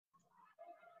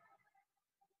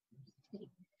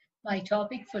My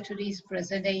topic for today's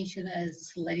presentation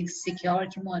is Linux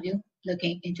security module,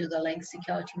 looking into the Linux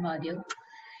security module.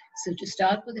 So to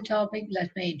start with the topic, let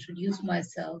me introduce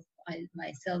myself.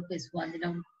 Myself is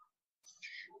Vandana.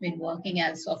 Been working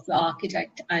as software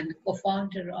architect and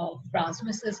co-founder of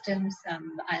Prasme systems,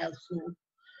 and I also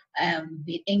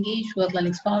been engaged with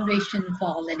Linux Foundation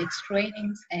for Linux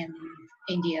trainings in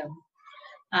India.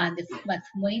 And my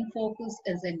main focus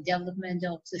is in development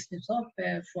of system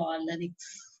software for Linux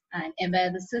and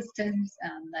embedded systems,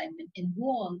 and I'm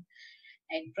involved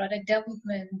in product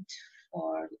development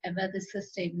for embedded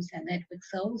systems and network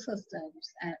server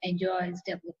systems, and enjoys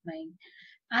developing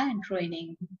and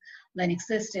training Linux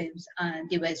systems and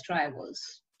device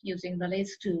drivers using the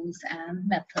latest tools and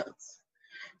methods.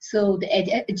 So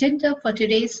the agenda for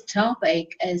today's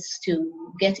topic is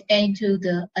to get into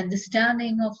the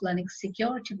understanding of Linux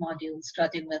security modules,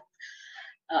 starting with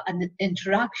an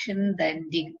introduction, then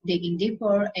digging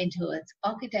deeper into its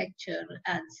architecture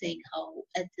and seeing how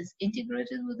it is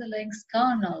integrated with the Linux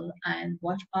kernel and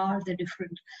what are the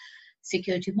different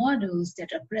security modules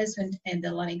that are present in the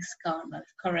Linux kernel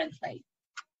currently.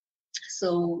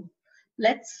 So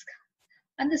let's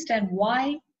understand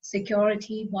why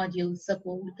security module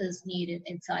support is needed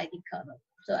inside the kernel.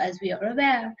 So as we are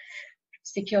aware,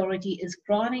 security is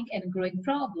chronic and growing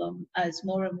problem as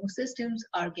more and more systems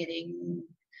are getting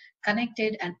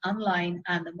connected and online,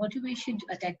 and the motivation to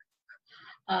attack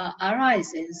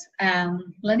arises.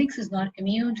 Linux is not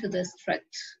immune to this threat.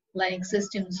 Linux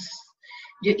systems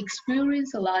do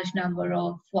experience a large number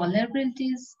of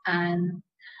vulnerabilities, and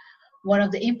one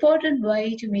of the important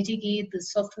way to mitigate the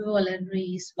software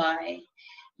vulnerabilities by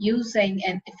using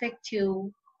an effective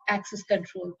access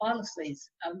control policies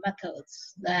and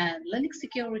methods. Then Linux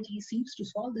security seems to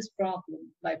solve this problem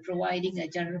by providing a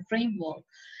general framework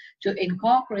to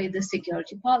incorporate the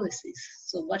security policies.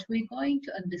 So what we're going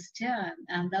to understand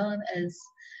and learn is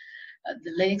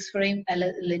the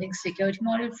Linux security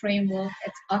module framework,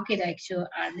 its architecture,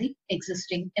 and the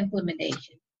existing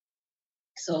implementation.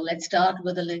 So let's start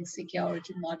with the Linux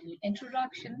security module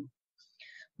introduction.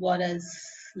 What is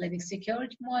Linux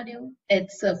security module?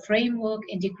 It's a framework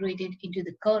integrated into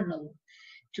the kernel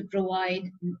to provide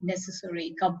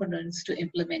necessary components to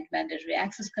implement mandatory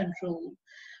access control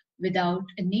without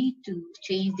a need to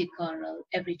change the kernel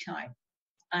every time.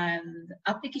 And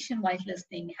application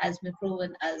whitelisting has been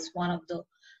proven as one of the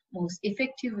most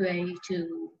effective way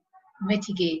to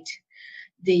mitigate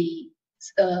the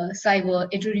cyber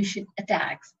intrusion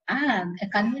attacks, and a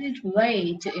convenient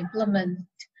way to implement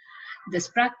this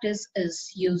practice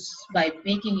is used by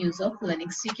making use of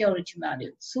Linux security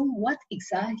module. So what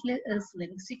exactly is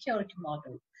Linux security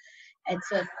module?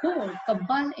 It's a code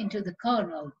compiled into the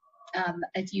kernel.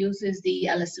 It uses the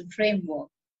LSM framework.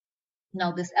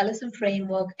 Now this LSM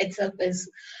framework itself is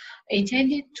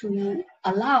intended to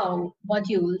allow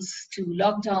modules to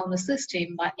lock down a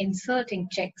system by inserting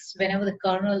checks whenever the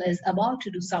kernel is about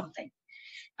to do something.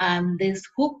 And this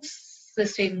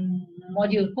system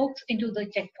module hooks into the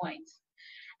checkpoints.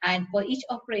 And for each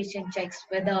operation checks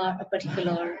whether a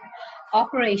particular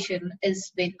operation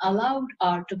is being allowed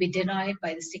or to be denied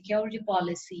by the security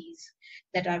policies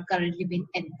that are currently being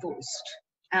enforced.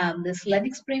 And this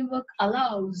Linux framework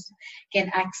can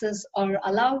access or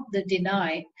allow the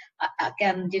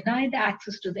can deny the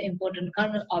access to the important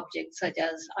kernel objects such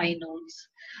as inodes,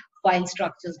 file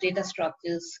structures, data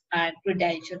structures, and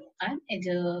credential and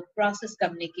inter-process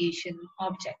communication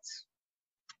objects.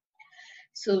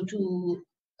 So to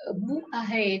move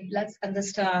ahead, let's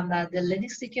understand that the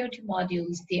Linux security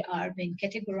modules, they are being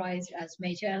categorized as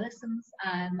major LSMs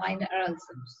and minor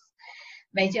LSMs.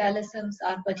 Major LSMs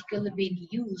are particularly being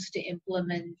used to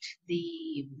implement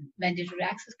the mandatory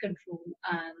access control,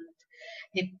 and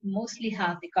they mostly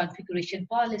have the configuration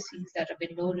policies that have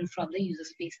been loaded from the user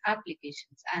space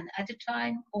applications. And at a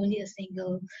time, only a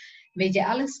single major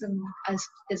LSM has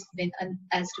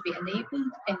to be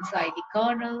enabled inside the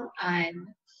kernel, and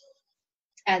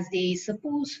as they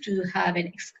supposed to have an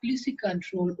exclusive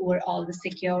control over all the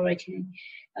security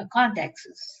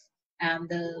contexts. And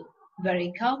the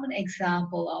very common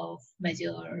example of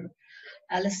major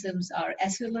LSMs are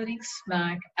SU Linux,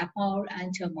 Mac, AppMouse,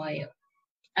 and Turmoil.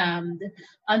 And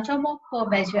on top of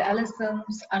major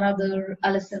LSMs, another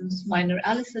LSMs, minor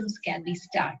LSMs can be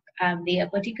stacked, and they are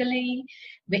particularly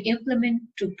implemented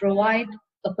to provide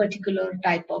a particular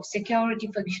type of security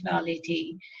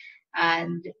functionality,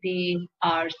 and they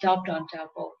are stopped on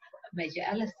top of major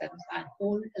LSMs and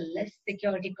hold a less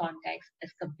security context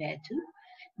as compared to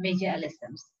major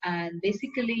LSMs. And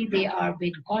basically, they are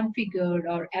being configured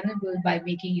or enabled by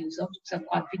making use of some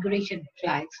configuration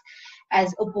flags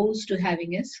as opposed to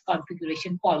having as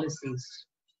configuration policies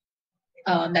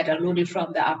that are loaded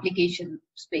from the application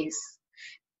space.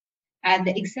 And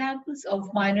the examples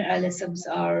of minor LSMs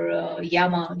are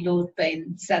Yama, load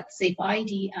pin, set safe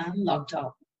ID, and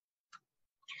lockdown.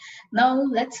 Now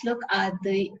let's look at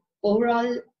the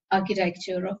overall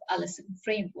architecture of LSM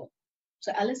framework.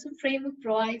 So LSM framework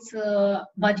provides a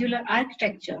modular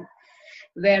architecture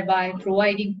whereby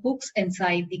providing hooks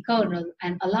inside the kernel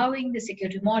and allowing the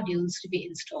security modules to be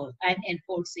installed and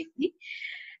enforcing the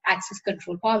access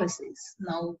control policies.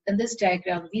 Now, in this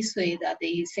diagram, we say that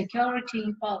the security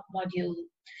module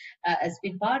has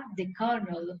been part of the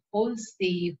kernel, holds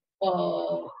the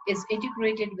is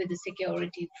integrated with the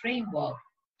security framework,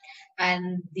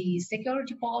 and the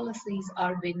security policies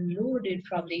are being loaded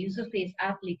from the user face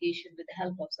application with the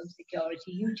help of some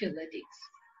security utilities.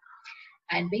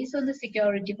 And based on the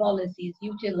security policies,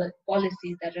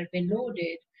 policies that have been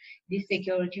loaded, the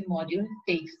security module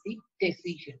takes the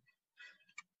decision.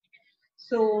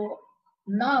 So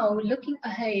now looking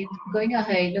ahead,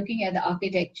 looking at the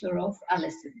architecture of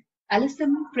LSM.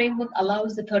 LSM framework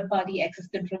allows the third-party access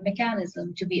control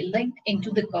mechanism to be linked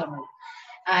into the kernel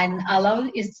and allow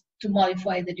it to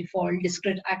modify the default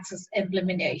discrete access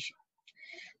implementation.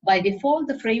 By default,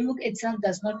 the framework itself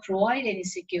does not provide any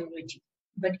security,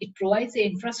 but it provides the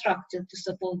infrastructure to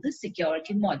support the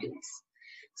security modules.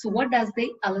 So what does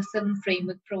the LSM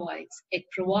framework provides? It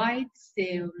provides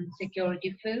the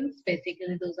security fields.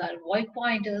 Basically, those are void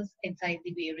pointers inside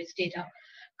the various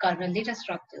kernel data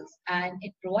structures, and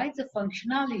it provides a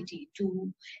functionality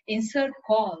to insert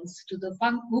calls to the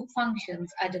hook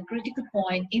functions at a critical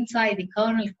point inside the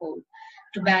kernel code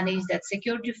to manage that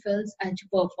security fields and to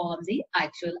perform the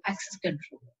actual access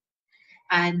control.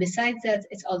 And besides that,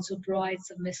 it also provides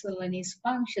some miscellaneous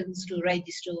functions to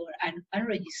register and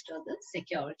unregister the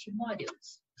security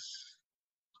modules.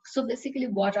 So basically,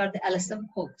 what are the LSM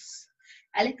hooks?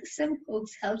 LSM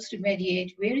hooks helps to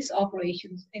mediate various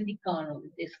operations in the kernel.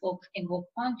 These hooks invoke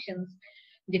functions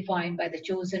defined by the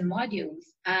chosen modules,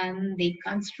 and they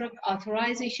construct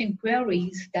authorization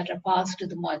queries that are passed to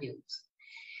the modules.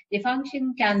 The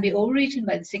function can be overwritten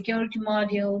by the security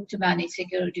module to manage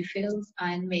security fields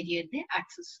and mediate the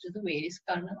access to the various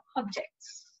kernel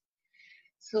objects.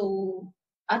 So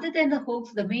other than the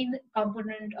hooks, the main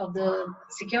component of the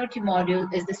security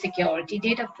module is the security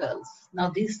data fields. Now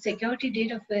these security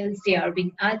data fields, they are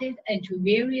being added into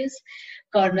various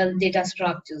kernel data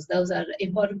structures. Those are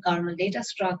important kernel data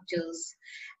structures.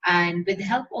 And with the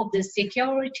help of the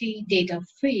security data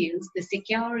fields, the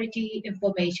security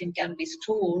information can be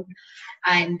stored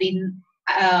and been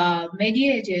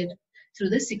mediated through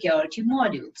the security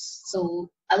modules. So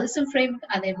LSM framework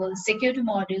enables security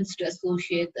modules to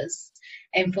associate this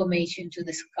information to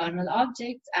this kernel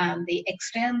objects, and they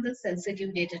extend the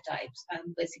sensitive data types.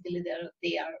 And basically,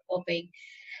 they are opaque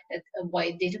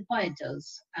void data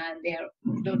pointers, and they are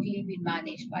totally being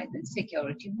managed by the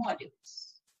security modules.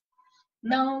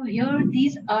 Now here,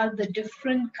 these are the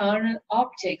different kernel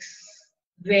objects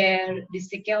where the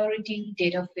security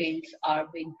data fields are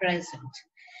being present.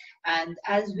 And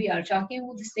as we are talking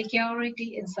about the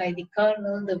security inside the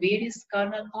kernel, the various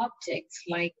kernel objects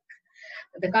like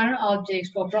the kernel objects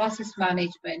for process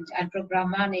management and program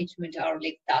management are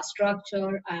like task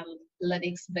structure and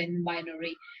Linux bin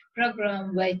binary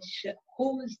program, which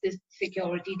holds the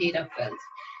security data fields.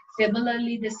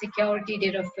 Similarly, the security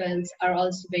data fields are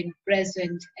also being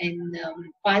present in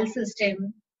file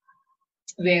system,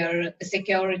 where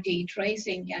security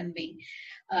tracing can be,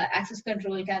 access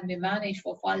control can be managed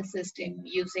for file system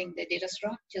using the data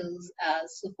structures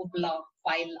as superblock,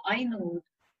 file inode,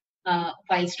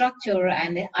 file structure,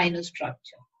 and the inode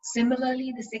structure.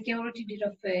 Similarly, the security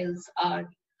data fields are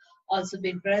also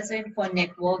been present for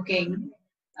networking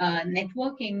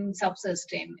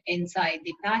subsystem inside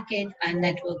the packet and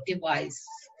network device,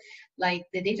 like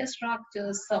the data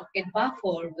structure socket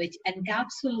buffer, which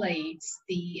encapsulates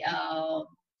the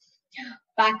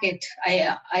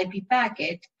IP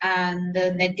packet, and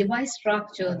the net device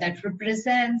structure that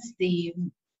represents the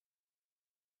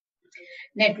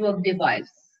network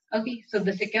device. Okay, so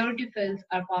the security fields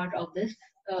are part of this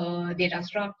data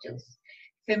structures.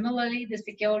 Similarly, the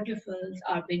security fields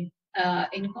are being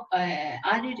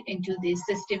added into the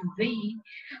system V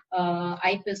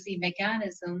IPC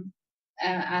mechanism,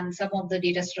 and some of the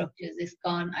data structures is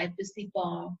CON, IPC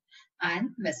POM, and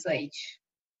message.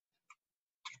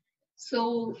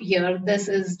 So here, this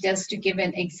is just to give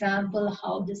an example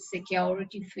how the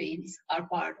security fields are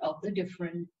part of the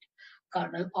different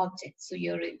kernel objects. So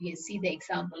here you see the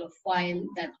example of file,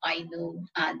 then inode,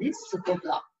 and this super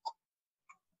block.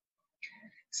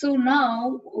 So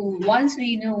now, once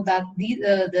we know that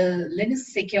the Linux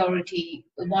security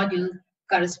module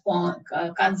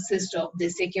consists of the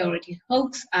security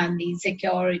hooks and the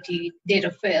security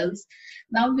data fields,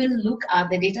 now we'll look at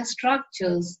the data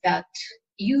structures that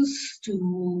used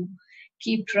to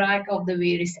keep track of the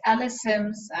various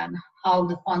LSMs and how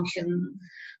the function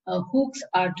hooks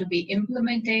are to be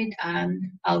implemented and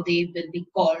how they will be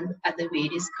called at the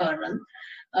various kernel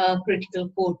critical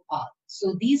code path.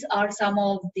 So these are some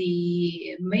of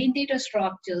the main data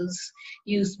structures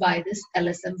used by this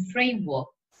LSM framework.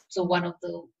 So one of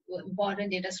the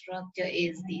important data structure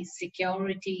is the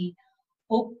security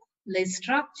hook list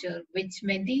structure, which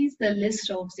maintains the list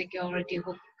of security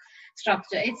hook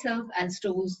structure itself and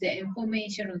stores the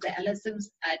information of the LSMs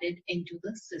added into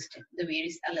the system, the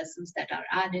various LSMs that are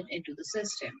added into the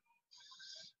system.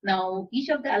 Now, each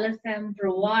of the LSM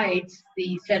provides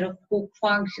the set of hook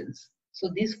functions. So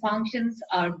these functions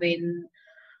are being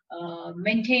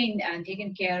maintained and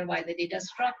taken care by the data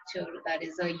structure that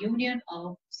is a union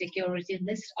of security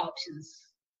list options.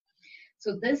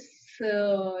 So this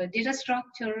data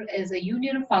structure is a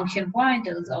union of function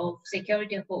pointers of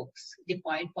security hooks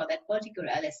defined for that particular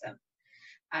LSM,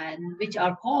 and which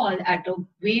are called at the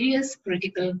various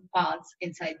critical paths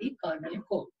inside the kernel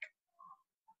code.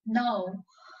 Now,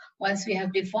 once we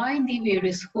have defined the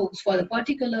various hooks for the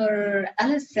particular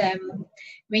LSM,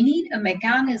 we need a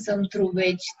mechanism through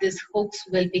which these hooks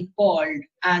will be called.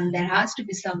 And there has to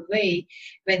be some way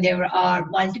when there are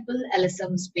multiple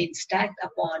LSMs being stacked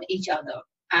upon each other.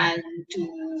 And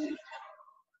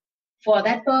for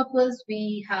that purpose,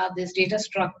 we have this data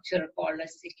structure called a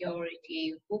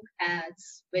security hook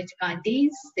heads, which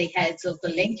contains the heads of the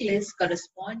linked list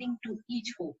corresponding to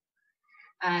each hook,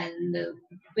 and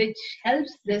which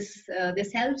helps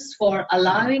this helps for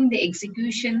allowing the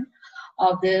execution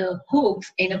of the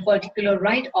hooks in a particular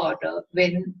write order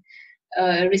when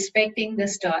respecting the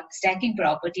stacking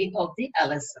property of the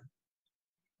LSM.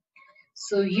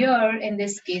 So here in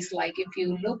this case, like if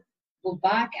you go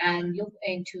back and look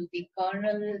into the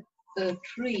kernel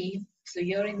tree, so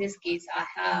here in this case I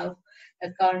have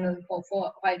a kernel for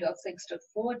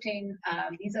 5.6.14.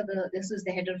 This is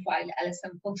the header file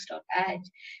lsmhooks.h,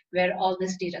 where all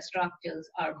these data structures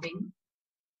are being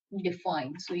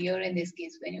defined. So here in this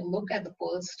case, when you look at the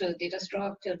first data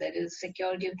structure, that is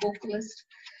security hook list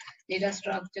data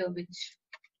structure, which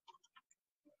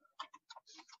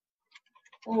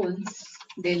holds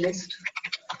the list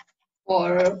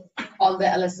for all the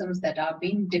LSMs that are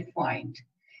being defined.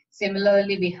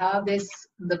 Similarly, we have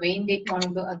the main data, one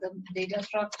of the other data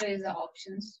structure is the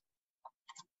options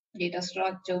data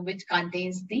structure, which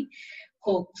contains the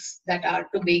hooks that are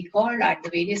to be called at the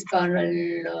various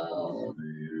kernel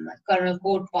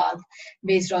code path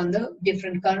based on the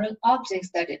different kernel objects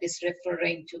that it is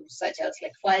referring to, such as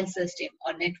like file system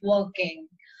or networking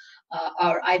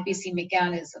or IPC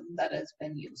mechanism that has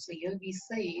been used. So here we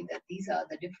say that these are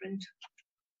the different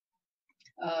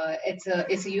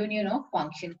it's a union of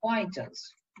function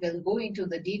pointers. We'll go into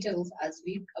the details as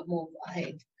we move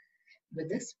ahead with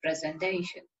this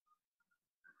presentation.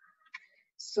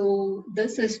 So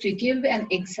this is to give an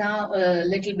example, a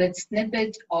little bit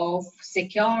snippet of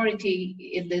security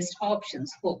in this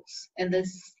options hooks. In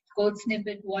this code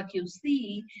snippet, what you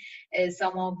see is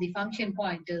some of the function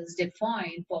pointers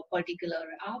defined for particular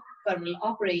kernel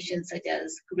operations, such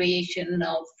as creation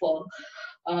of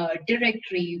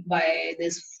directory by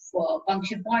this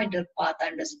function pointer path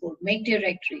underscore make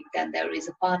directory. Then there is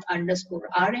a path underscore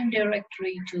rm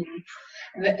directory to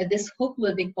this hook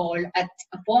will be called at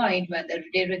a point when the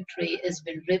directory has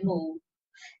been removed.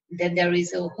 Then there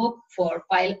is a hook for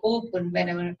file open.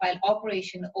 Whenever a file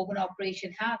operation, open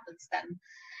operation happens, then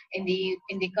in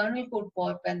the kernel code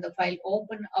path, when the file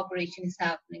open operation is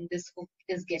happening, this hook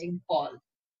is getting called.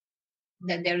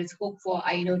 Then there is hook for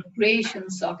inode creation,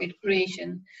 socket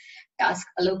creation, task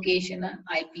allocation, and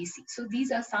IPC. So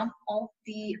these are some of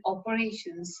the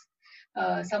operations,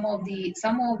 some of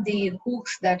the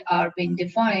hooks that are being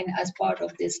defined as part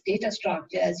of this data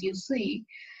structure, as you see,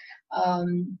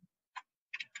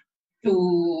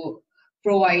 to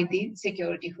provide the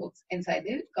security hooks inside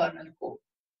the kernel code.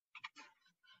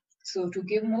 So to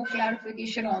give more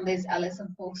clarification on these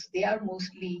LSM hooks, they are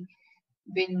mostly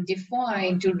been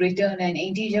defined to return an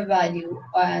integer value,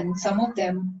 and some of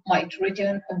them might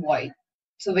return a void.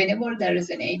 So whenever there is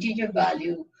an integer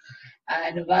value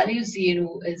and value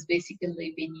 0 is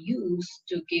basically been used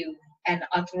to give an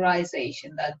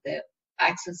authorization that the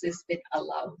access has been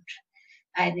allowed.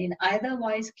 And in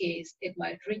eitherwise case, it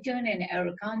might return an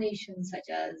error condition such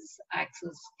as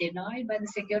access denied by the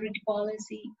security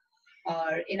policy,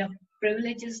 or enough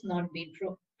privileges not being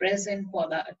present for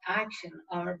that action,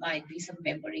 or might be some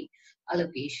memory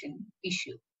allocation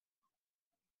issue.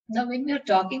 Now, when we are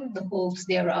talking the hooks,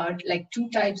 there are like two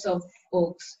types of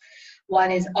hooks. One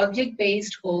is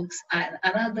object-based hooks, and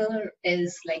another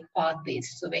is like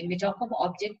path-based. So when we talk about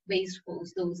object-based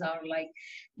hooks, those are like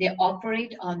they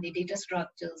operate on the data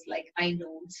structures like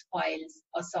inodes, files,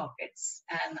 or sockets,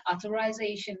 and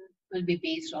authorization will be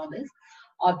based on this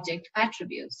object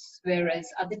attributes.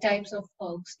 Whereas other types of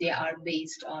hooks, they are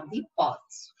based on the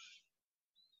paths.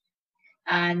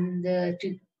 And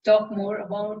to talk more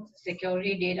about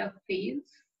security data fields,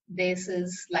 this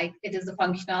is like it is the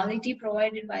functionality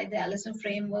provided by the LSM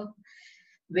framework,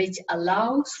 which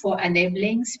allows for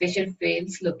enabling special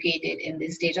fields located in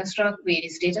this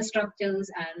various data structures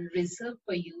and reserved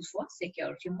for use for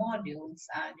security modules.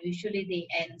 And usually they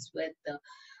ends with the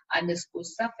underscore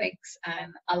suffix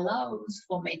and allows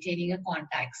for maintaining a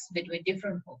context between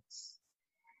different hooks.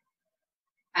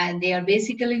 And they are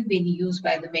basically being used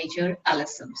by the major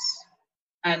LSMs.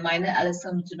 And minor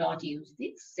LSMs do not use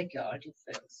these security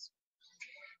fields.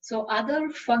 So other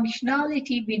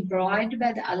functionality being provided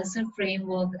by the LSM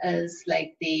framework is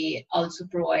like they also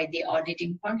provide the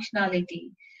auditing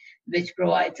functionality, which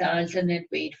provides an alternate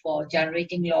way for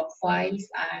generating log files,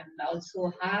 and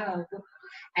also have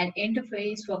an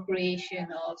interface for creation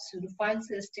of pseudo file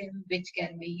system, which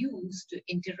can be used to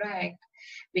interact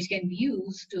with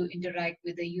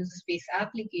the user space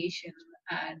application,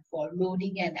 and for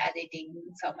loading and editing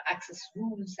some access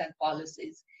rules and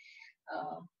policies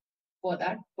for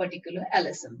that particular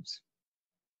LSMs.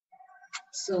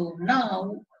 So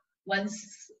now,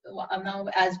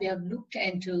 as we have looked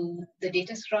into the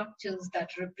data structures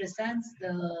that represents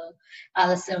the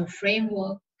LSM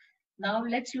framework, now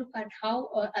let's look at how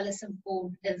LSM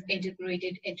code is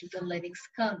integrated into the Linux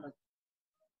kernel.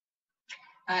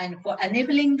 And for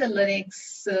enabling the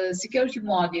Linux security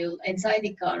module inside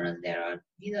the kernel,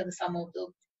 these are some of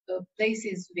the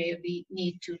places where we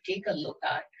need to take a look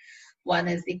at. One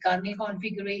is the kernel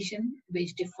configuration,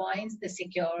 which defines the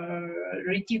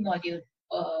security module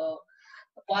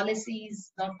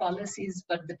policies, not policies,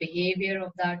 but the behavior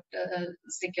of that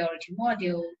security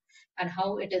module and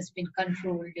how it has been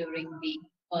controlled during the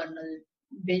kernel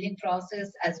building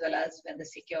process, as well as when the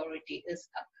security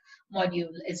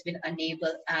module has been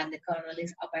enabled and the kernel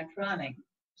is up and running.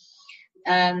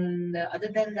 And other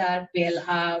than that, we'll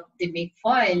have the make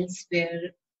files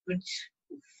which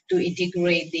to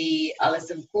integrate the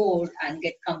LSM code and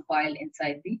get compiled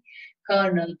inside the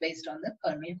kernel based on the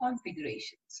kernel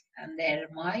configurations. And there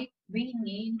might be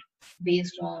need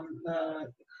based on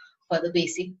for the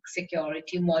basic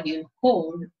security module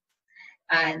code,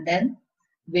 and then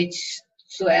which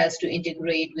so as to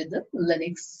integrate with the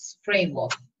Linux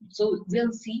framework. So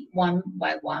we'll see one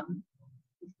by one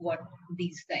what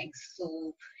these things.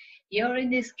 So here in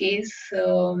this case,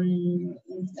 LSM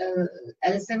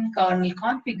kernel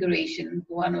configuration,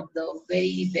 one of the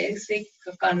very basic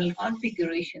kernel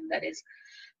configuration, that is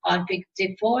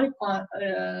default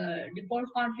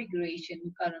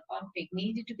configuration, kernel config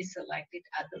needed to be selected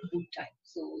at the boot time.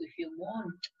 So if you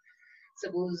want,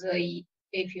 suppose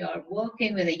if you are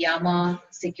working with a Yama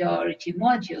security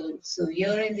module, so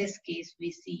here in this case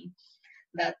we see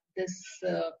that this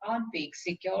config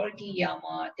security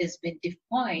Yama has been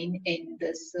defined in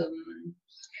this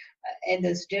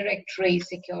directory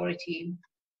security.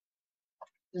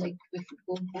 Like if you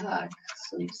go back,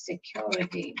 so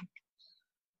security,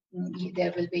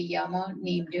 there will be Yama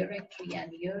name directory,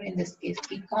 and here in this case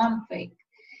keyconfig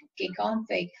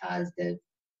has the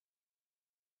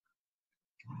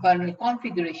kernel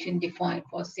configuration defined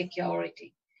for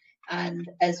security. And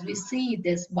as we see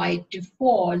this, by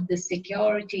default, the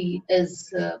security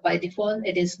is, by default,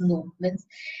 it is no, means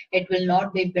it will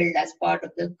not be built as part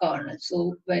of the kernel.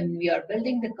 So when we are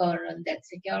building the kernel, that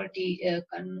security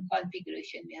kernel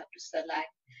configuration, we have to select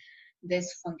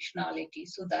this functionality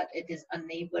so that it is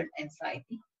enabled inside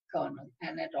the kernel.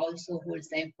 And it also holds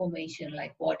the information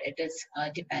like what it is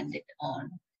dependent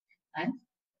on and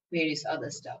various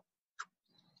other stuff.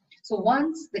 So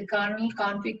once the kernel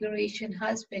configuration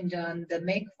has been done, the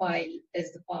make file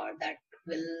is the part that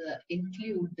will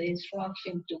include the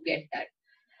instruction to get that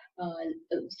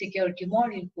security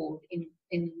module code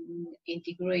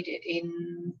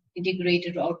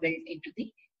integrated or built into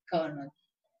the kernel.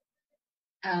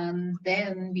 And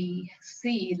then we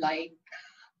see like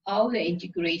how the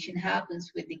integration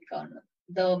happens with the kernel.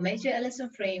 The major LSM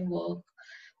framework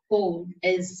code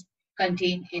is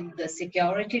contained in the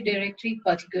security directory,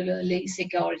 particularly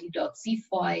security.c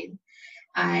file,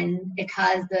 and it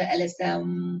has the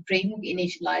LSM framework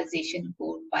initialization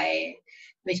code by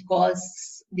which calls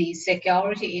the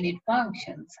security init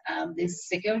functions. This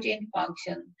security init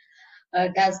function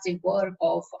does the work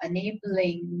of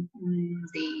enabling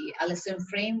the LSM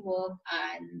framework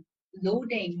and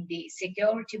loading the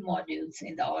security modules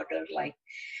in the order like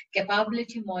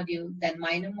capability module, then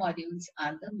minor modules,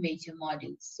 and the major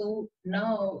modules. So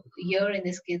now here in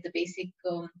this case, the basic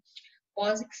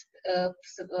POSIX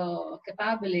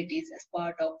capabilities as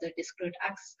part of the discrete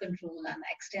access control and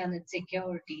extended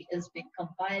security is being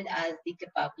compiled as the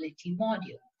capability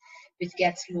module, which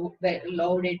gets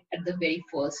loaded at the very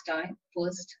first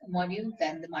module,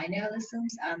 then the minor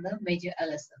LSMs and the major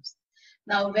LSMs.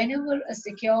 Now, whenever a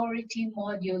security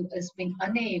module is being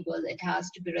enabled, it has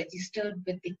to be registered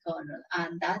with the kernel,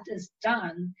 and that is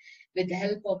done with the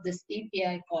help of this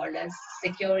API called as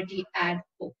security add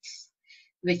hooks,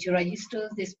 which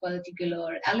registers this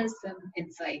particular LSM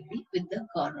inside with the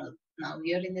kernel. Now,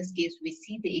 here in this case, we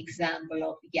see the example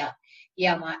of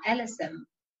Yama LSM,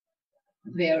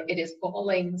 where it is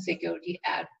calling security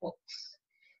add hooks.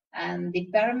 And the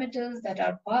parameters that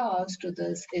are passed to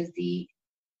this is the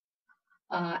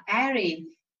array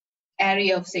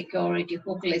of security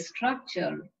hook list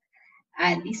structure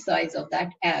and the size of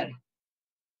that array.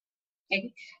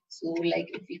 Okay, so like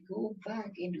if we go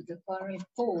back into the kernel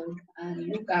code and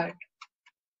look at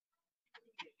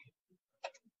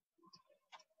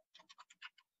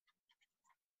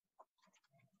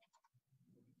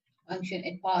function,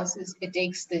 it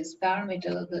takes this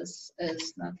parameter. This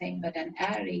is nothing but an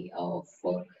array of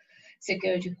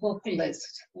security hook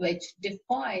list, which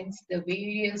defines the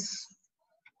various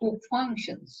hook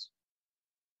functions.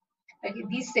 Okay,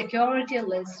 these security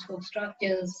list hook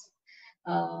structures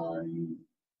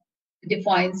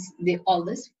defines all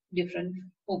these different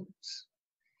hooks.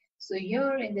 So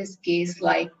here in this case,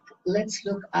 like let's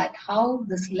look at how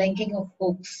this linking of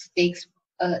hooks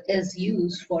is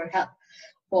used for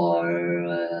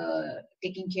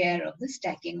taking care of the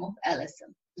stacking of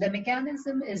LSM. The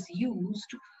mechanism is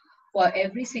used for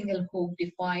every single hook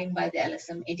defined by the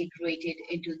LSM integrated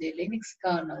into the Linux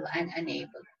kernel and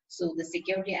enabled. So the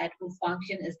security add hook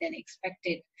function is then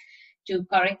expected to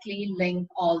correctly link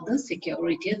all the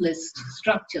security list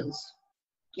structures.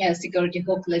 Yeah, security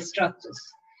hook list structures.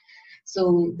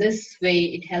 So this way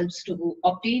it helps to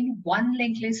obtain one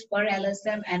linked list per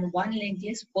LSM and one linked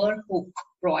list per hook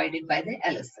provided by the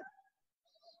LSM.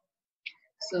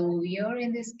 So here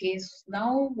in this case,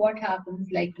 now what happens,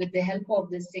 like with the help of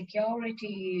the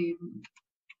security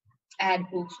add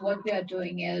hooks, what we are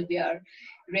doing is we are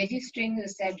registering a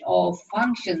set of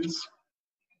functions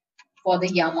for the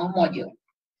Yama module.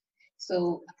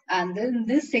 So, and then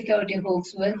these security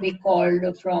hooks will be called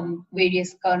from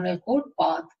various kernel code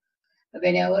paths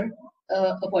whenever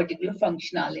a particular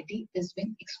functionality is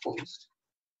being exposed.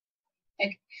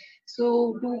 Okay.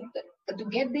 So to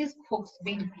get these hooks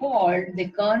being called, the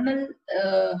kernel,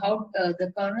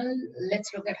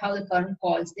 let's look at how the kernel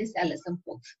calls these LSM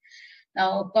hooks.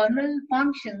 Now, kernel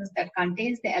functions that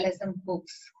contains the LSM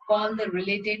hooks call the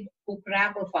related hook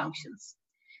wrapper functions.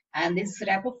 And these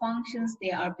wrapper functions,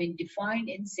 they are being defined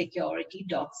in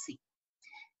security.c.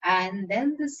 And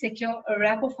then the secure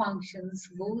wrapper functions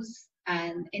goes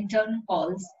and in turn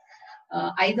calls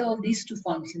either of these two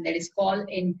functions, that is called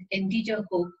integer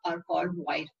hook or called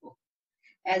void hook.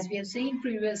 As we have seen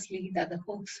previously that the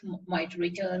hooks might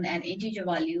return an integer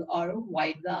value or a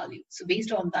void value. So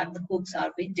based on that, the hooks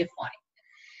are being defined.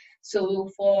 So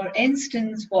for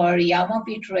instance, for Yama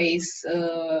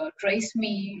ptrace, trace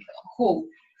me hook,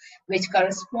 which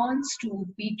corresponds to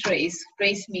trace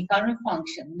me kernel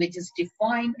function, which is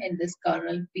defined in this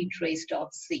kernel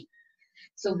ptrace.c.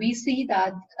 So we see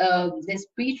that this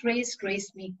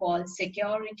trace me calls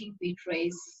security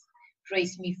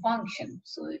trace me function.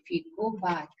 So if you go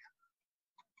back,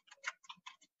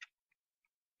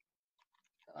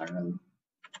 kernel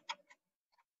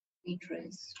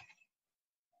ptrace.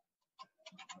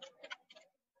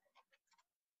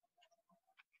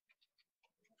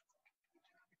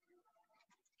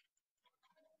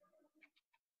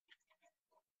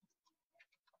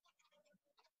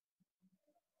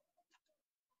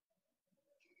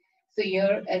 So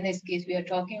here, in this case, we are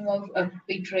talking of a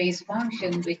ptrace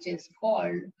function, which is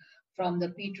called from the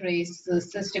ptrace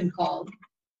system call.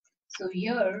 So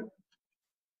here,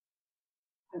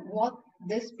 what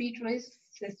this ptrace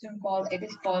system call, it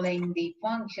is calling the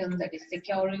function that is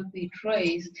security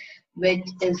ptrace, which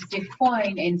is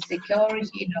defined in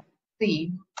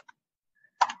security.c.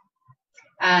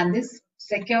 And this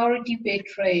security bit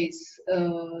trace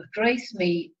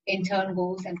may in turn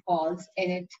goes and call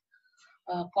init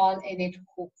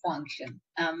hook function,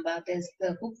 and that is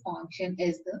the hook function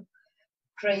is the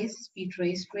trace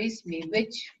me,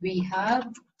 which we have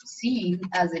seen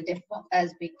as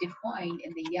being defined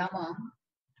in the Yama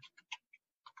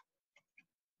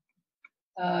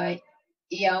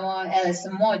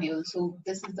LSM module. So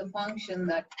this is the function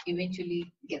that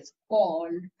eventually gets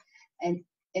called and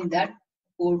in that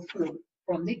code flow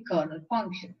from the kernel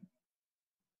function.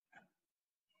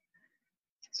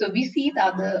 So we see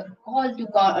that the call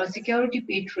to security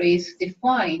pay trace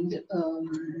defined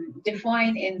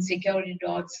in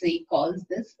security.c calls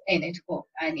this init hook,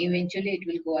 and eventually it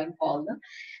will go and call the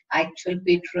actual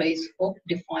pay trace hook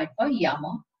defined for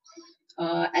Yama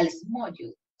LSM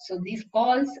module. So these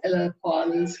calls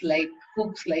like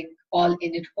hooks like call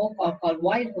init hook or call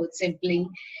while hook simply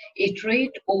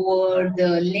iterate over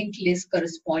the linked list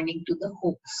corresponding to the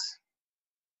hooks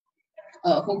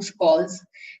calls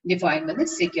defined by the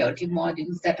security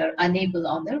modules that are enabled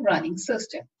on the running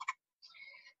system.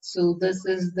 So this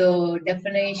is the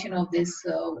definition of these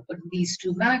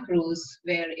two macros,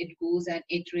 where it goes and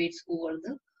iterates over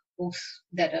the hooks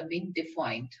that are being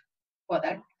defined for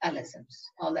that LSMs,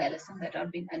 all the LSMs that are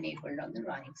being enabled on the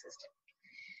running system.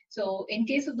 So in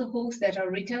case of the hooks that are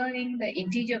returning the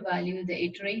integer value, the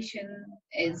iteration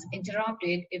is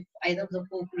interrupted if either of the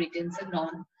hook returns a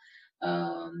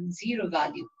zero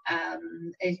value,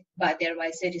 but thereby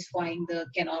satisfying the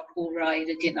cannot override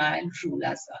a denial rule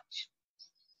as such.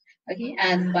 Okay,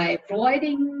 and by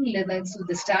providing Linux with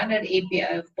the standard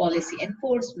API of policy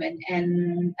enforcement,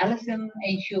 and LSM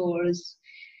ensures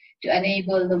to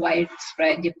enable the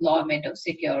widespread deployment of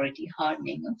security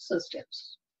hardening of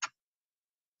systems.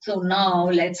 So now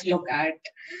let's look at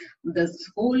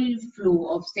this whole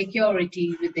flow of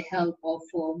security with the help of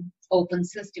open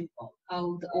system call,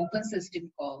 how the open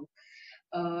system call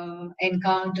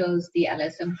encounters the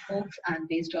LSM hooks, and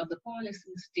based on the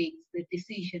policies takes the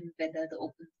decision whether the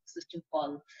open system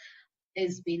call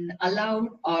is been allowed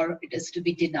or it is to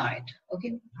be denied.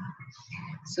 Okay.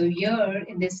 So here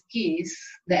in this case,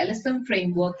 the LSM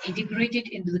framework integrated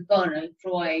into the kernel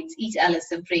provides each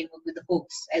LSM framework with the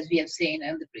hooks, as we have seen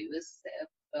in the previous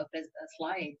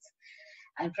slides.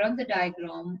 And from the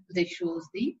diagram, this shows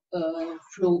the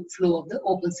flow of the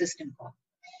open system call.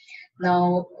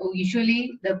 Now,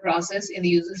 usually the process in the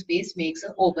user space makes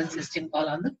an open system call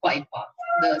on the file path.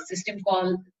 The system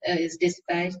call is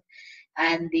dispatched,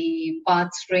 and the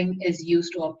path string is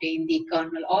used to obtain the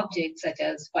kernel object, such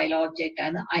as file object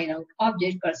and the inout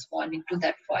object corresponding to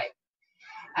that file.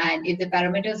 And if the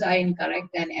parameters are incorrect,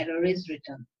 then error is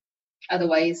returned.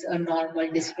 Otherwise, a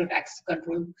normal discrete access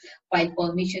control file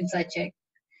permissions are checked.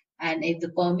 And if the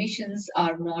permissions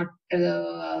are not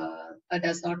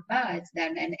does not match,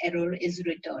 then an error is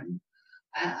returned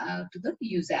to the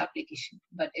user application.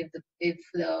 But if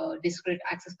the discrete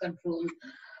access control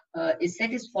is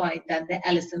satisfied, that the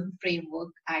LSM framework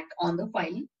act on the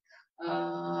file,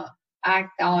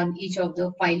 act on each of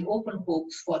the file open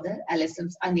hooks for the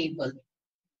LSMs enabled.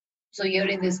 So here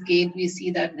in this case, we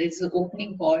see that there is an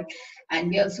opening call, and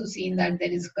we also seen that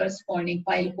there is corresponding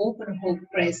file open hook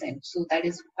present. So that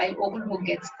is file open hook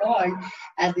gets called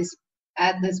at this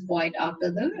point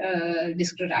after the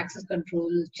discrete access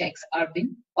control checks are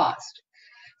being passed.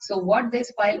 So what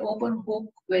this file open hook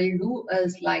will do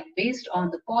is, like, based on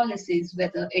the policies,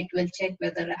 whether it will check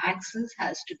whether access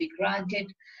has to be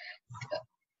granted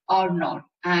or not.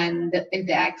 And if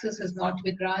the access is not to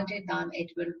be granted, then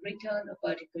it will return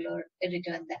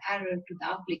the error to the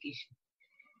application.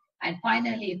 And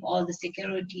finally, if all the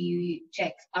security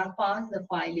checks are passed, the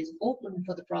file is open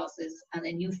for the process and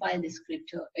a new file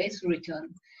descriptor is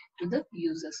returned to the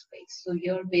user space. So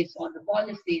here, based on the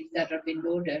policies that have been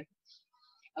loaded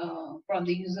from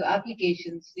the user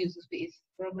applications, user space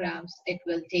programs, it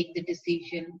will take the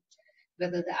decision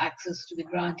whether the access to be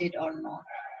granted or not.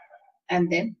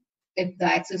 And then if the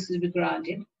access will be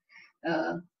granted,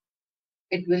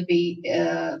 it will be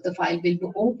the file will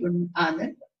be open,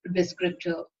 and the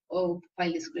descriptor open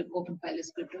file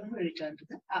descriptor will return to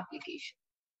the application.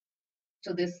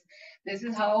 So this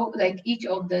is how, like, each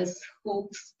of these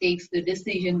hooks takes the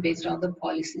decision based on the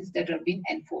policies that are being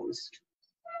enforced.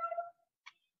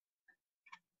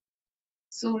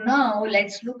 So now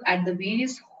let's look at the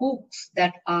various hooks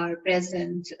that are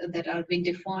present, that are being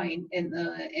defined in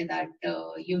that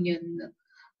union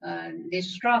list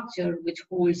structure, which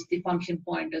holds the function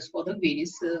pointers for the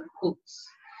various hooks.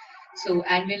 So,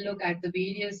 and we'll look at the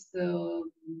various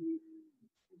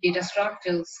data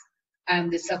structures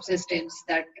and the subsystems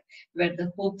that where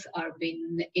the hooks are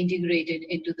being integrated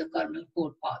into the kernel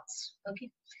code paths. Okay.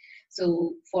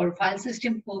 So for file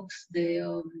system hooks,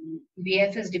 the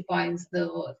VFS defines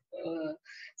the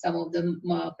some of the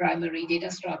primary data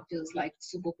structures like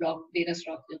superblock data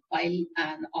structure, file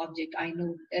and object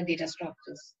inode data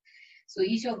structures. So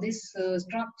each of these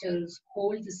structures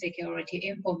hold the security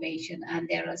information, and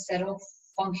there are a set of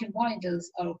function pointers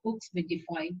or hooks been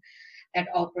defined that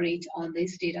operate on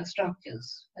these data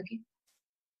structures. Okay.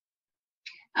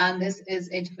 And this is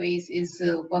interface is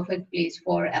a perfect place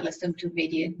for LSM to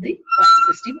mediate the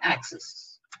file system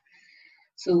access.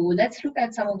 So let's look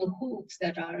at some of the hooks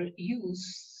that are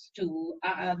used to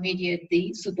mediate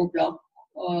the superblock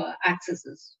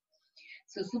accesses.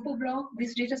 So superblock,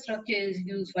 this data structure is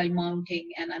used while mounting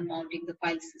and unmounting the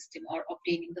file system or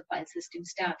obtaining the file system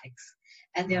statics.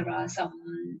 And there are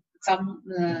some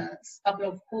couple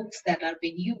of hooks that are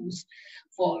being used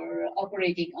for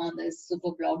operating on this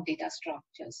superblock data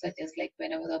structure, such as like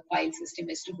whenever the file system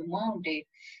is to be mounted,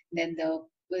 then the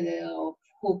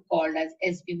hook called as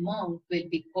SB mount will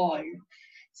be called.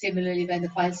 Similarly, when the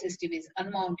file system is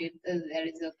unmounted, there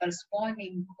is a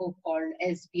corresponding hook called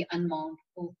SB unmount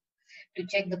hook to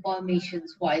check the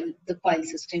permissions while the file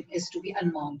system is to be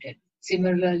unmounted.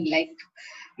 Similarly, like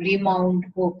remount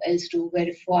hook is to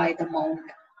verify the mount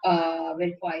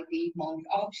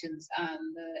options,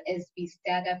 and the SB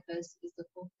statfs is the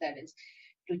hook that is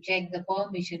to check the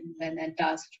permission when a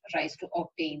task tries to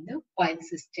obtain the file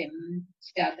system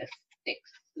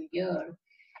statistics. So here,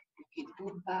 you can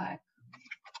go back.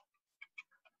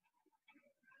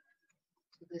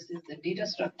 So this is the data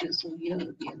structure. So here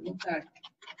we look at.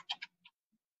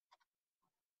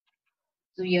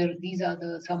 So here, these are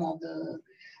the some of the.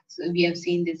 So we have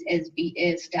seen this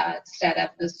SBA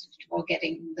statfs for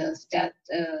getting the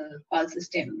file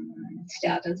system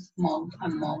status, mount,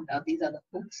 unmount. These are the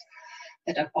hooks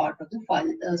that are part of the file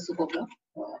superblock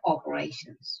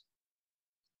operations.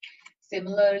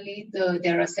 Similarly,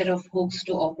 there are a set of hooks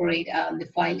to operate on the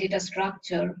file data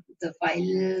structure. The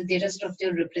file data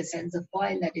structure represents a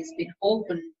file that has been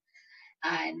opened,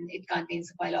 and it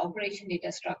contains a file operation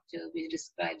data structure which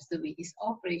describes the various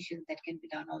operations that can be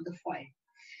done on the file.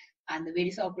 And the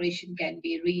various operation can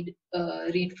be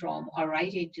read from or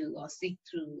write into or seek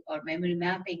through or memory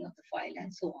mapping of the file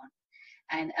and so on.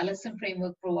 And LSM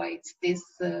framework provides these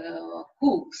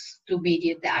hooks to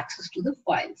mediate the access to the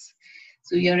files.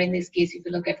 So here in this case, if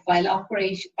you look at file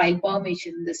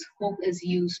permission, this hook is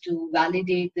used to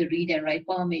validate the read and write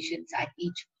permissions at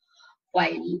each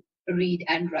file read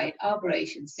and write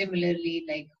operation. Similarly,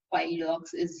 like file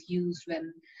logs is used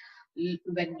when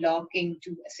logging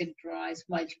to synchronize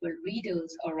multiple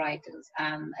readers or writers.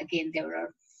 And again, there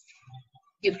are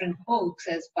different hooks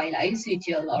as file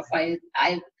IUCTL or file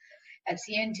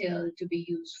FCNTL to be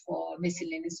used for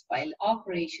miscellaneous file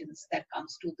operations that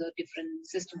comes to the different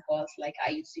system calls like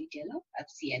IUCTL or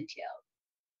FCNTL.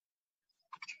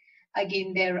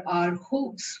 Again, there are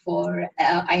hooks for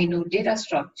inode data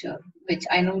structure, which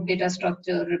inode data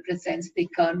structure represents the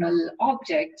kernel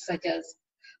objects such as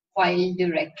file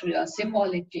directory or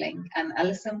symbolic link, and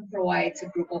LSM provides a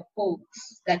group of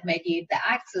hooks that mediate the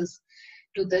access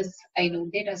to this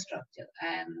inode data structure.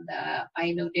 And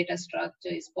inode data structure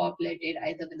is populated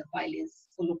either when the file is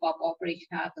full lookup operation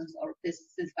happens or this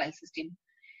file system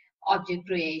object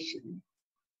creation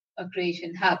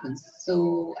happens.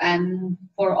 So, and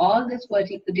for all these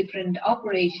different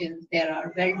operations, there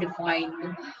are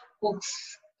well-defined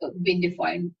hooks been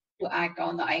defined to act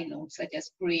on the inodes, such as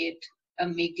create,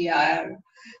 make dir,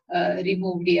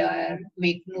 remove dir,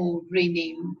 make node,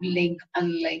 rename, link,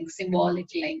 unlink, symbolic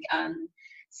link, and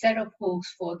set of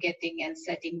hooks for getting and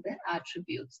setting the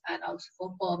attributes, and also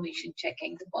for permission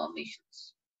checking the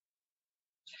permissions.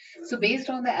 So based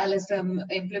on the LSM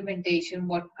implementation,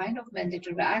 what kind of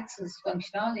mandatory access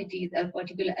functionality that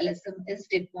particular LSM is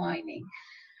defining,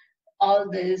 all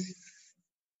these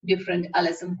different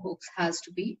LSM hooks has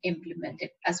to be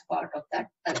implemented as part of that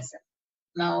LSM.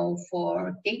 Now,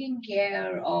 for taking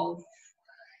care of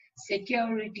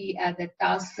security at the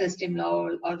task system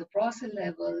level or the process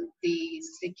level, the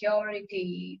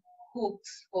security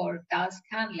hooks for task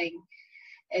handling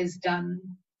is done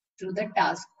through the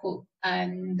task hook,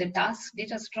 and the task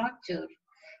data structure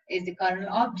is the kernel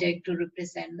object to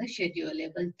represent the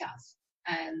schedulable task,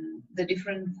 and the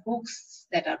different hooks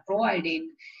that are provided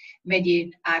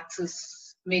mediate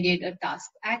a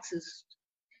task access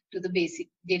to the basic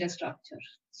data structure.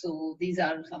 So these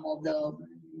are some of the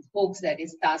hooks, that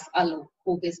is task allow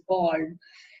hook is called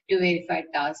to verify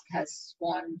task has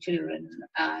spawned children,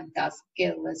 and task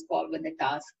kill is called when the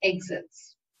task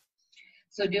exits.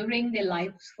 So during the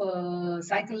life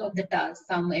cycle of the task,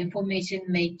 some information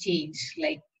may change,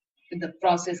 like the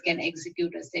process can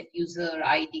execute a set user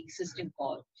ID system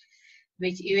call,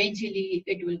 which eventually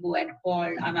it will go and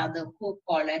call another hook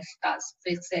called as task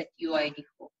set UID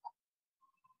hook.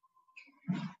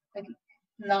 Okay.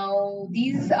 Now,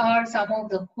 these are some of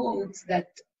the hooks that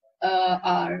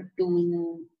are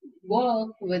to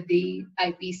work with the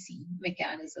IPC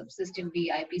mechanism, system B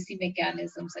IPC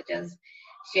mechanisms such as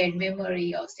shared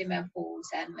memory or semaphores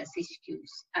and message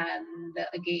queues. And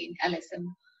again, LSM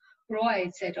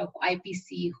provides set of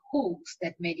IPC hooks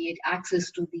that mediate access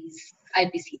to these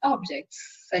IPC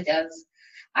objects, such as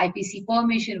IPC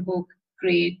permission hook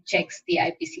checks the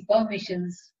IPC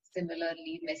permissions.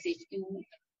 Similarly, message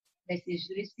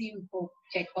received hook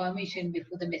check permission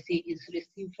before the message is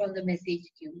received from the message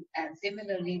queue. And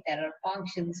similarly, there are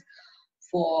functions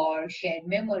for shared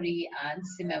memory and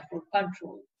semaphore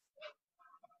control.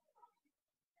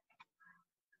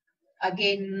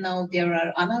 Again, now there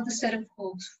are another set of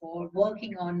hooks for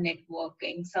working on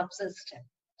networking subsystem.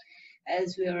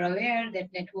 As we are aware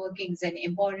that networking is an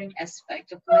important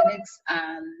aspect of Linux,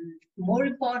 and more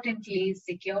importantly,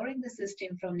 securing the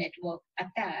system from network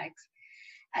attacks,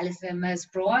 LSM has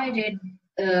provided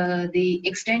the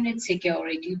extended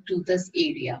security to this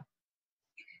area.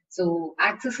 So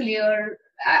application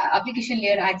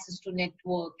layer access to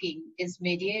networking is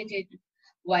mediated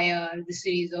via the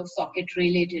series of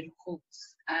socket-related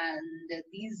hooks, and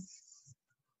these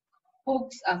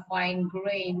hooks are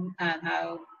fine-grained and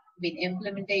have been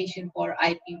implementation for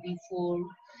IPv4,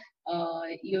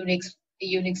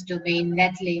 Unix domain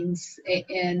netlinks,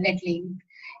 netlink,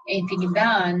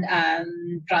 InfiniBand,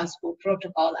 and transport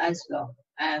protocol as well.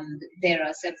 And there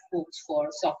are set hooks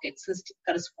for socket system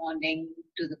corresponding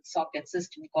to the socket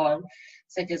system call,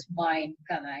 such as bind,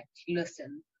 connect,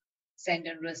 listen, send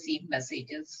and receive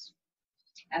messages,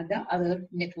 and the other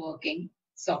networking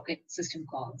socket system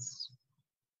calls.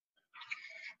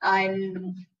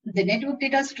 And the network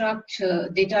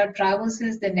data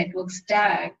traverses the network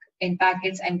stack in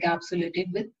packets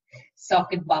encapsulated with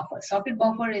socket buffer. Socket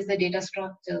buffer is the data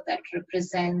structure that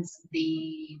represents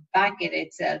the packet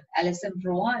itself. LSM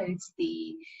provides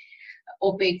the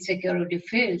opaque security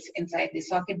fields inside the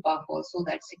socket buffer so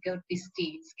that security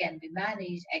states can be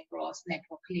managed across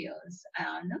network layers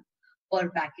and per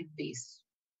packet base.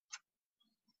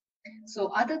 So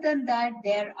other than that,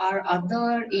 there are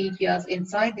other areas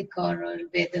inside the kernel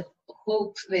where the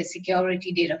hooks, where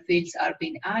security data fields are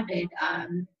being added,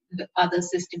 and the other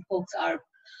system hooks are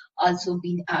also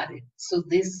being added. So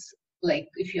this, like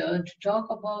if you are to talk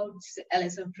about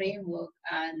LSM framework,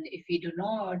 and if we do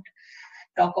not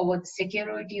talk about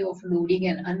security of loading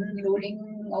and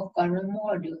unloading of kernel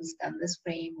modules, then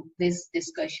this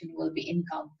discussion will be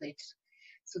incomplete.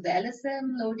 So the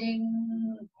LSM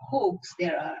loading hooks,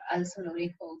 there are LSM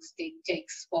loading hooks, take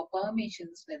checks for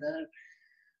permissions, whether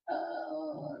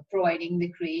providing the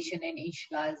creation and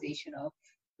initialization of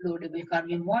loadable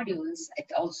kernel modules.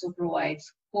 It also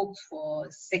provides hooks for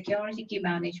security key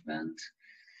management,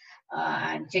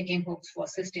 and checking hooks for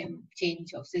system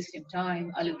change of system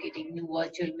time, allocating new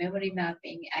virtual memory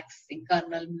mapping, accessing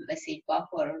kernel message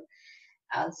buffer.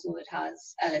 Also, it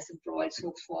has LSM provides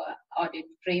hooks for audit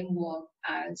framework.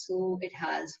 Also, it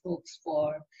has hooks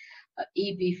for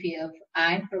EBFF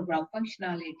and program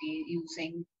functionality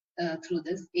using through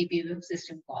this EBFF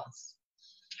system calls.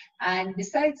 And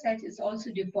besides that, it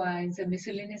also defines a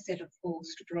miscellaneous set of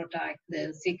hooks to protect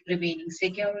the remaining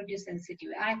security sensitive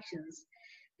actions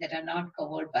that are not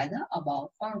covered by the above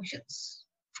functions.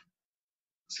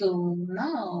 So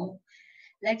now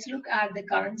let's look at the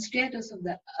current status of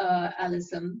the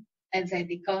LSM inside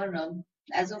the kernel.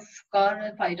 As of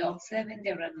kernel 5.7,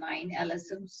 there are 9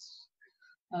 LSMs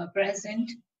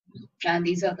present, and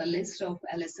these are the list of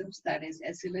LSMs, that is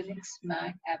SLNX,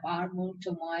 Mac, AppArmor,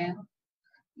 Tomaya,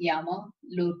 Yama,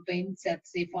 LoadPin,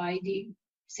 SetSafeID,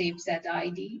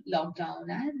 SafeSetID, Lockdown,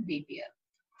 and BPL.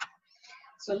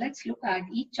 So let's look at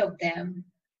each of them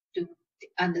to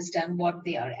understand what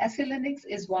they are. SLNX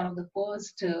is one of the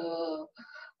first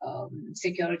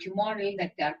security model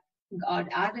that got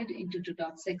added into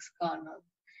 2.6 kernel.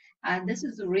 And this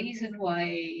is the reason why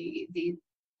the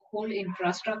whole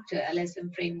infrastructure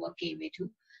LSM framework came into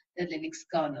the Linux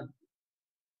kernel.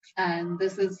 And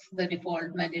this is the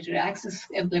default mandatory access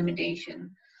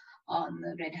implementation on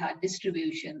the Red Hat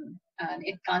distribution. And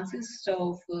it consists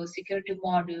of a security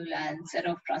module and set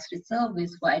of trusted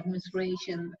service for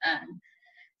administration and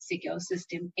secure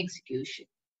system execution.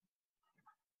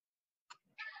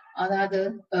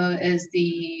 Another is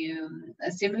the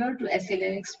similar to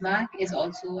SLX MAC is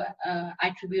also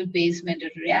attribute-based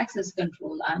mandatory access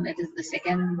control, and it is the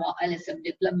second LSM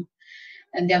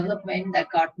development that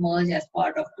got merged as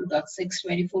part of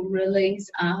 2.6.24 release.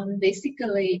 And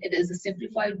basically, it is a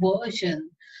simplified version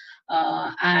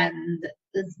and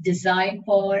it's designed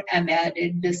for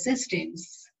embedded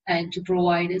systems and to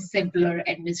provide a simpler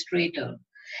administrator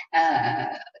uh,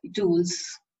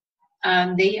 tools.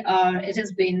 And it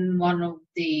has been one of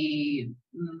the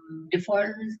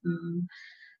default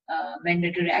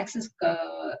mandatory access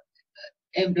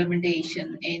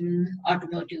implementation in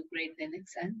automotive grade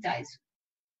Linux and Tyson.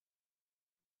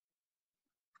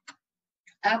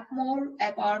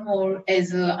 AppArmor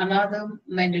is another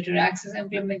mandatory access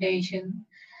implementation,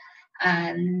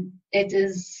 and it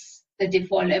is the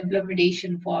default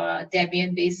implementation for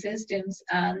Debian-based systems,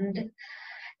 and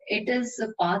it is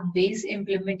a path-based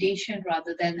implementation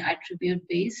rather than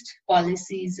attribute-based.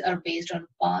 Policies are based on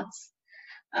paths,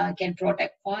 can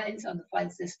protect files on the file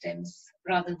systems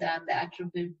rather than the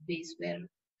attribute-based where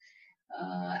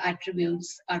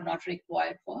attributes are not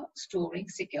required for storing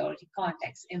security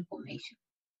context information.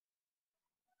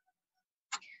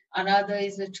 Another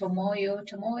is the Tomoyo.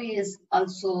 Tomoyo is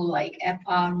also like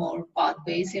AppArmor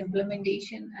path-based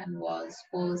implementation and was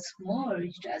first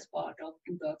merged as part of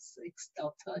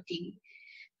 2.6.30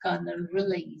 kernel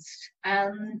release.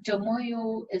 And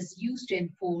Tomoyo is used to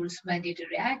enforce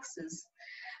mandatory access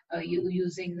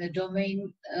using the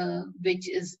domain which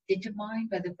is determined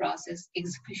by the process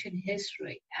execution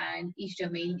history, and each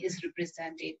domain is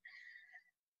represented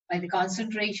by the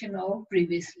concentration of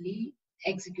previously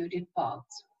executed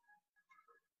paths.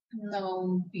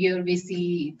 Now here we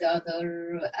see the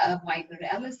other minor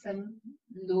LSM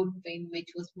load pane, which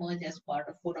was merged as part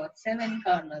of 4.7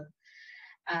 kernel.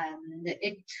 And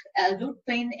load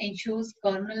pane ensures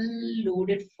kernel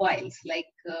loaded files like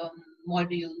kernel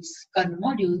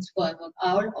modules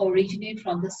all originate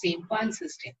from the same file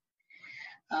system.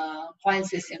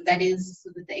 That is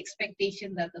with the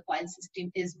expectation that the file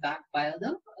system is backed by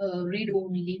the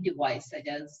read-only device such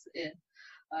as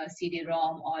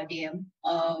CD-ROM or DM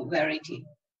variety.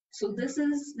 So this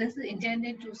is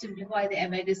intended to simplify the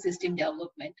embedded system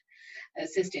development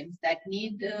systems that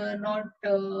need not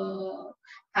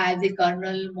have the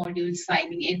kernel module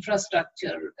signing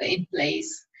infrastructure in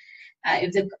place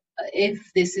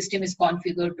if the system is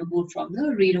configured to boot from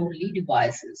the read-only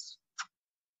devices.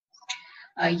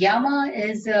 Yama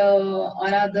is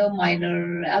another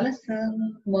minor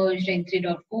LSM merged in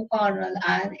 3.4 kernel,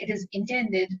 and it is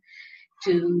intended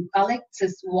to collect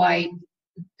system-wide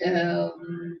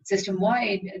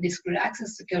discrete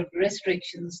access security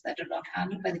restrictions that are not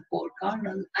handled by the core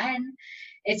kernel, and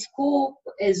its scope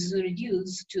is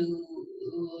reduced to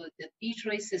the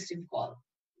ptrace system call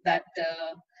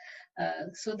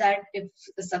so that if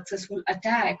a successful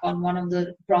attack on one of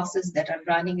the processes that are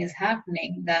running is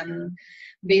happening, then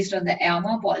based on the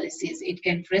AMA policies, it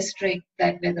can restrict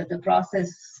that whether the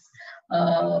process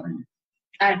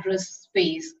address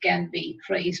space can be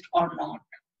traced or not.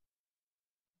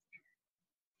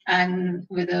 And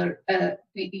whether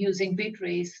using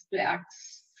bitrace to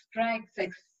extract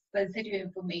sensitive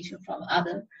information from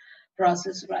other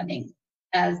process running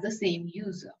as the same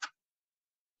user.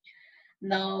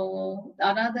 Now,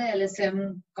 another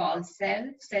LSM called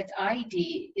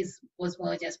setID was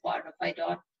merged as part of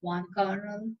 5.1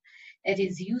 kernel. It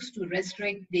is used to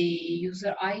restrict the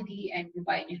user ID and group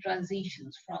ID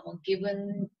transitions from a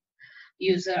given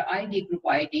user ID group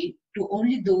ID to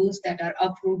only those that are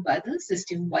approved by the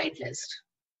system whitelist.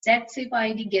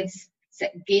 setSafeID gets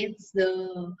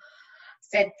the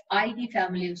setID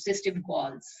family of system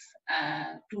calls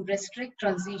to restrict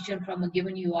transition from a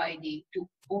given UID to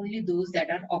only those that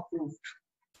are approved.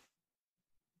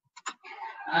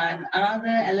 And another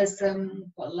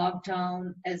LSM for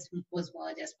lockdown was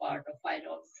merged as part of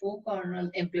 5.4 kernel,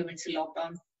 implements a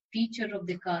lockdown feature of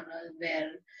the kernel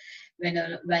where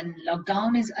when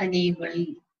lockdown is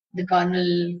enabled, the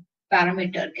kernel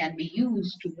parameter can be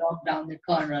used to lock down the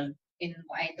kernel in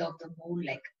either of the mode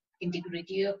like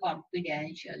integrity or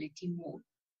confidentiality mode.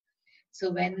 So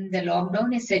when the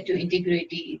lockdown is set to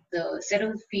integrity, the set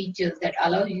of features that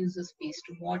allow user space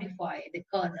to modify the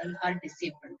kernel are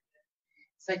disabled,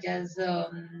 such as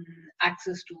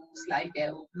access to slide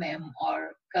mem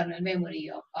or kernel memory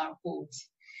of our ports,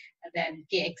 and then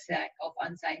kexec of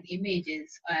unsigned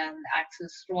images, and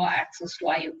raw access to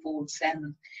IO ports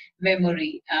and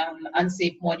memory,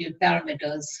 unsafe module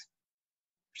parameters.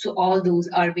 So all those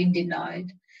are being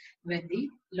denied when the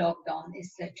lockdown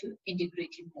is set to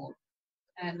integrity mode.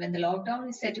 And when the lockdown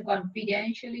is set to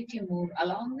confidentiality mode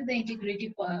along with the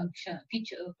integrity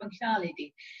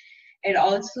functionality, it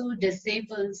also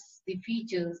disables the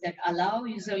features that allow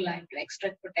user line to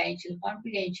extract potential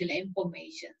confidential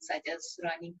information such as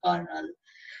running kernel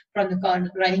from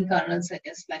the running kernels such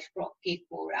as slash proc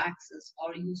k-core access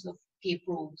or use of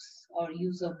kprobes or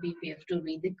use of bpf to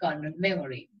read the kernel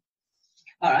memory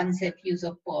or unsafe use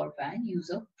of perf and use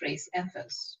of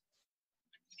tracefs.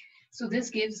 So this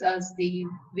gives us the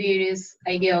various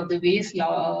idea of the various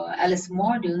LS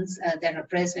modules that are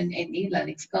present in the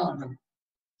Linux kernel.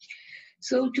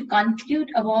 So to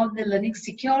conclude about the Linux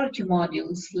security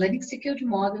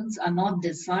modules are not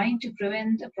designed to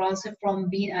prevent a process from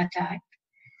being attacked.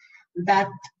 That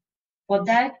for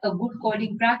that, a good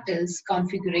coding practice,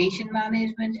 configuration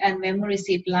management, and memory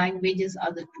safe languages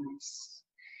are the tools.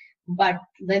 But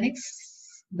Linux,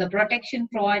 the protection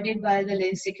provided by the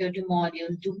Linux security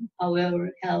module do, however,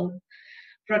 help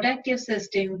protect your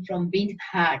system from being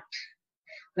hacked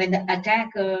when the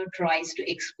attacker tries to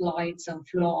exploit some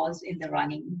flaws in the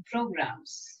running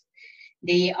programs.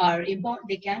 They are important.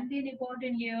 They can be an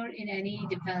important layer in any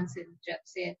defensive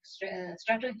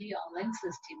strategy on Linux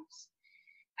systems.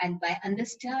 And by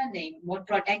understanding what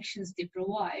protections they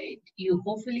provide, you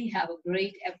hopefully have a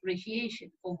great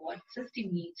appreciation for what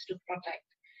system needs to protect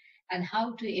and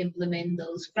how to implement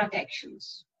those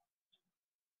protections.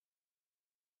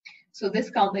 So this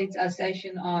completes our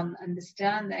session on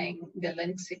understanding the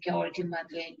Linux security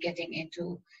module and getting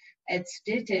into its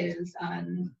details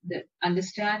and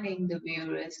understanding the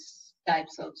various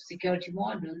types of security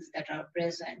modules that are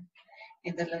present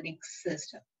in the Linux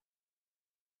system.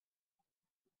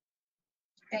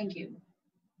 Thank you.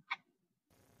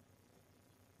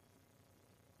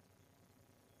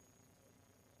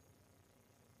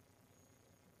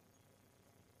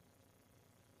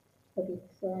 Okay,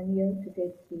 so I'm here to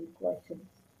take the questions.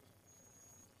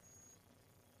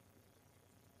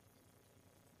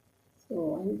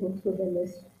 So I will go through the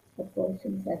list of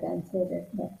questions I've answered it,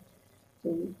 but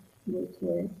to go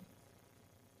through it.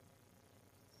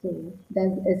 So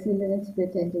does SE Linux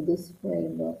fit into this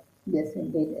framework? Yes,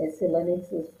 indeed. SE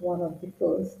Linux is one of the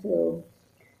first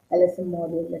LSM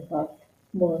modules that got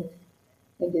merged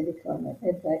into the kernel.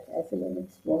 In fact, SE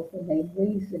Linux was the main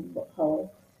reason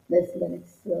how this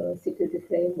Linux security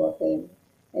framework came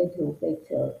into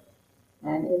picture,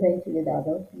 and eventually the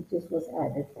other features was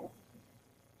added.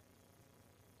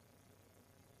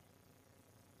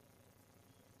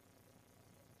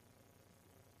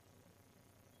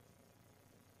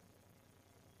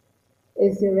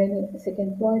 Is there any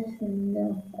second question?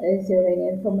 Is there any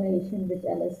information which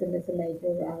LSM is a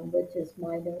major and which is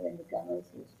minor in the kernel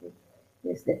history?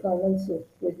 Yes, the kernel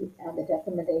history and the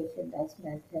documentation does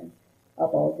mention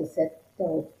about the set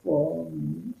of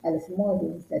LSM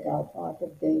modules that are part of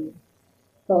the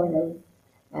kernel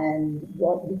and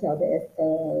which are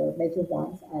the major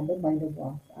ones and the minor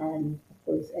ones. And of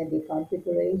course, in the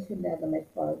configuration element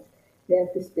files, we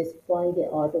have to specify the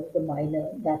order of the minor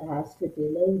that has to be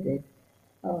loaded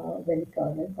when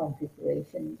kernel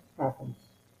configuration happens.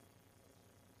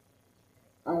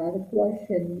 Another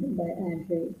question by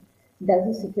Andre: does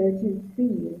the security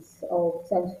fields of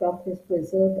some structures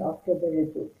preserved after the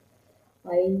reboot?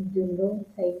 I do not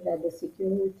think that the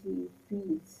security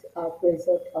fields are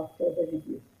preserved after the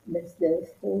reboot. Means the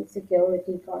whole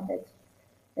security context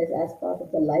is as part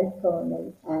of the live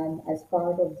kernel and as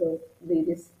part of the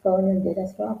various kernel data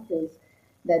structures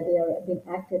that they are being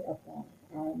acted upon.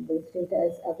 And those data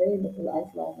is available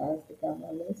as long as the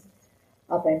kernel is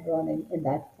up and running in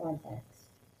that context.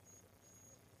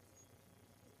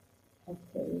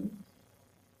 Okay.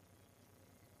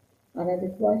 Another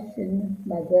question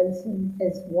by Wilson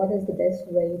is what is the best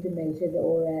way to measure the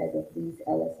overhead of these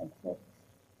LSM hooks?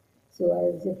 So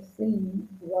as you've seen,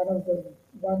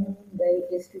 one way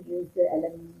is to use the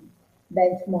LM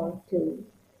benchmark tool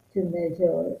to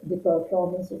measure the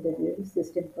performance of the various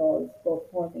system calls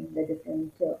performing the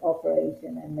different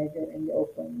operation and measuring the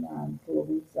open and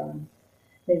close and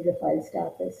measure file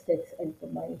statistics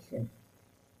information.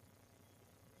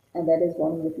 And that is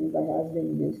one of the tools that has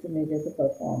been used to measure the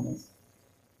performance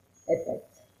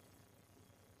effects.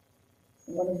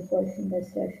 One of the questions that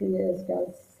Shashi is,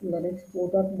 does Linux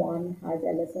 4.1 has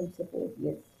LSM support?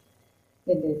 Yes,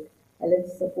 indeed.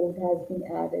 LSM support has been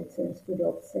added since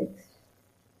 2.6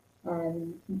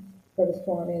 and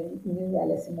corresponding new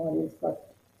LSM modules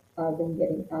are been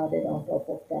getting added on top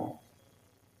of that.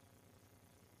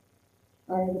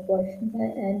 And the question by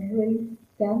Andrew,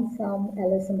 can some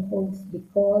LSM hooks be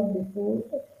called before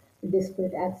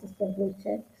discrete access control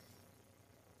checks?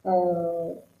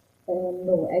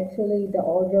 No, actually, the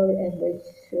order in which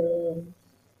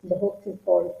The hooks is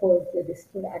called first the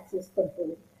disparate access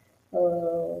control.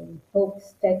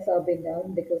 Hooks checks are being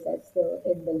done because that's the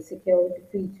inbuilt security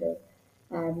feature.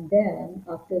 And then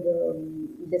after the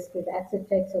discrete access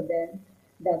checks are then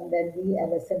the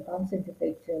LSM comes into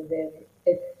picture where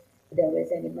if there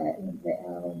is any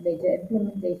major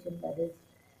implementation that is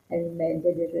any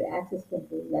mandatory access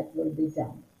control that will be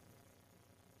done.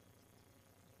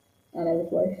 Another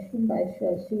question by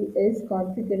Shashi is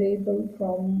configurable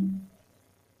from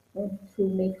through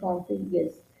make config,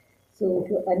 yes. So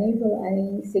to enable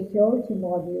any security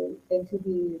module into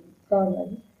the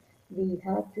kernel, we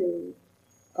have to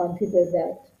configure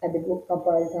that at the book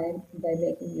compile time by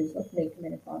making use of make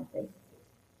config.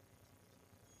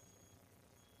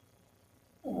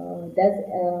 Does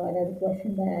Another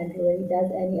question by Android,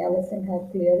 does any LSM have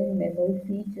clearing memory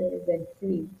feature when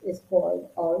free is called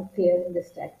or clearing the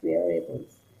stack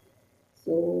variables?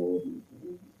 So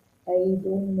I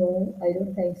don't know. I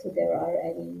don't think so. There are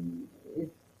any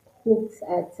hooks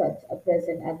as such are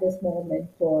present at this moment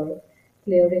for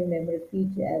clearing memory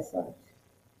feature as such.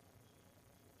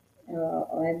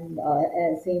 And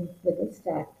same with the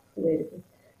stack variable.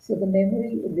 So the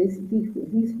memory,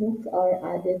 these hooks are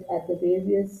added at the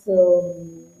various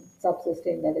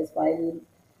subsystem that is file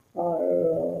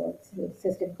or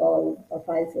system called a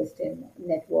file system,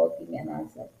 networking and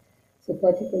as such. So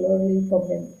particularly for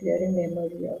clearing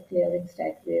memory or clearing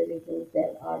stack variables,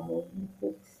 there are no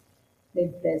hooks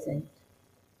being present.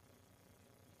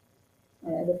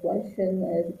 The question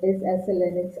is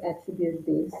SLNX attribute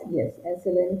based? Yes,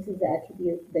 SLNX is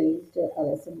attribute based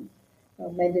LSM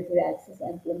mandatory access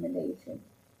implementation.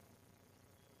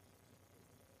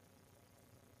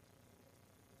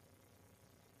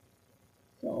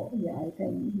 So yeah, I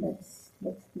think that's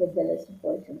the list of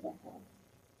questions I have.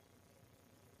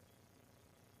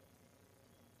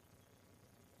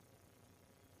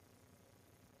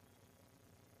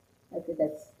 Okay,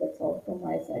 that's all from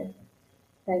my side.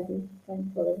 Thank you.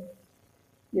 Thanks for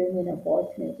giving me an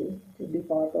opportunity to be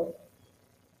part of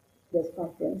this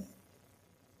conference.